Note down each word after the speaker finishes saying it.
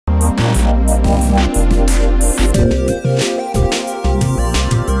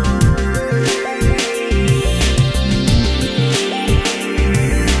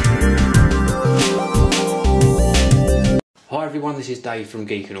this is Dave from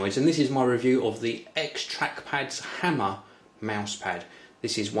Geekanoids, and this is my review of the XtracPads Hammer mousepad.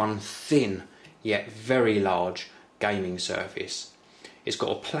 This is one thin yet very large gaming surface. It's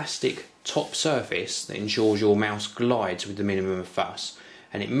got a plastic top surface that ensures your mouse glides with the minimum of fuss,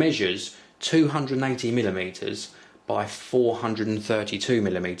 and it measures 280mm by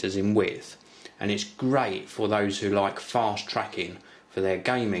 432mm in width, and it's great for those who like fast tracking for their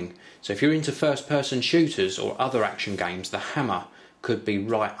gaming. So if you're into first person shooters or other action games, the Hammer could be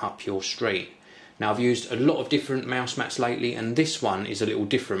right up your street. Now, I've used a lot of different mouse mats lately, and this one is a little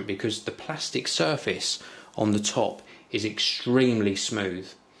different because the plastic surface on the top is extremely smooth.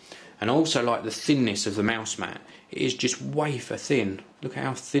 And I also like the thinness of the mouse mat. It is just wafer thin. Look at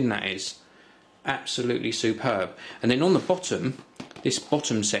how thin that is. Absolutely superb. And then on the bottom, this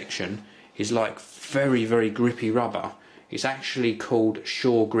bottom section is like very, very grippy rubber. It's actually called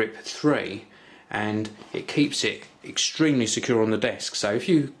Sure Grip 3, and it keeps it extremely secure on the desk. So if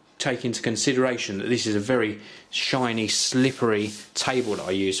you take into consideration that this is a very shiny, slippery table that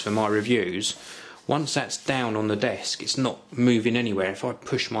I use for my reviews, once that's down on the desk, it's not moving anywhere. If I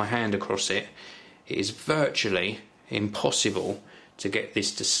push my hand across it, it is virtually impossible to get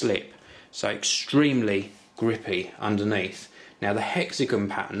this to slip. So extremely grippy underneath. Now, the hexagon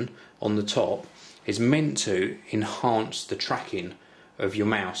pattern on the top is meant to enhance the tracking of your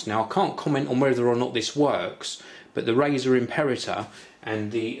mouse. Now, I can't comment on whether or not this works, but the Razer Imperator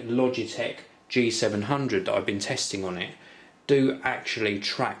and the Logitech G700 that I've been testing on it do actually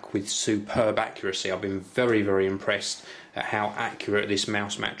track with superb accuracy. I've been very, very impressed at how accurate this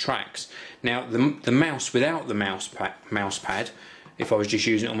mouse mat tracks. Now, the mouse without the mouse pad, if I was just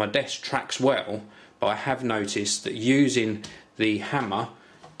using it on my desk, tracks well, but I have noticed that using the Hammer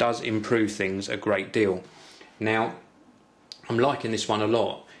does improve things a great deal. Now, I'm liking this one a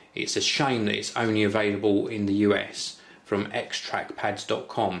lot. It's a shame that it's only available in the US from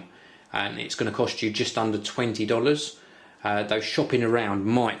XtracPads.com, and it's going to cost you just under $20. Though shopping around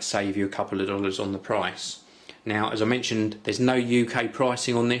might save you a couple of dollars on the price. Now, as I mentioned, there's no UK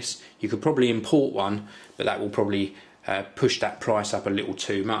pricing on this. You could probably import one, but that will probably push that price up a little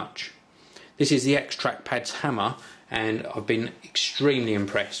too much. This is the XtracPads Hammer, and I've been extremely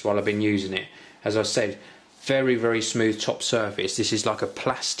impressed while I've been using it. As I said, very, very smooth top surface. This is like a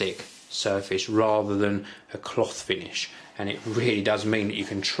plastic surface rather than a cloth finish, and it really does mean that you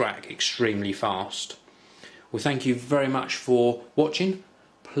can track extremely fast. Well, thank you very much for watching.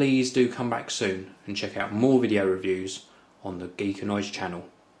 Please do come back soon and check out more video reviews on the Geekanoids channel.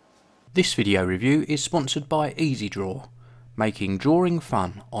 This video review is sponsored by EasyDraw, making drawing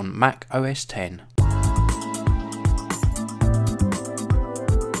fun on Mac OS X.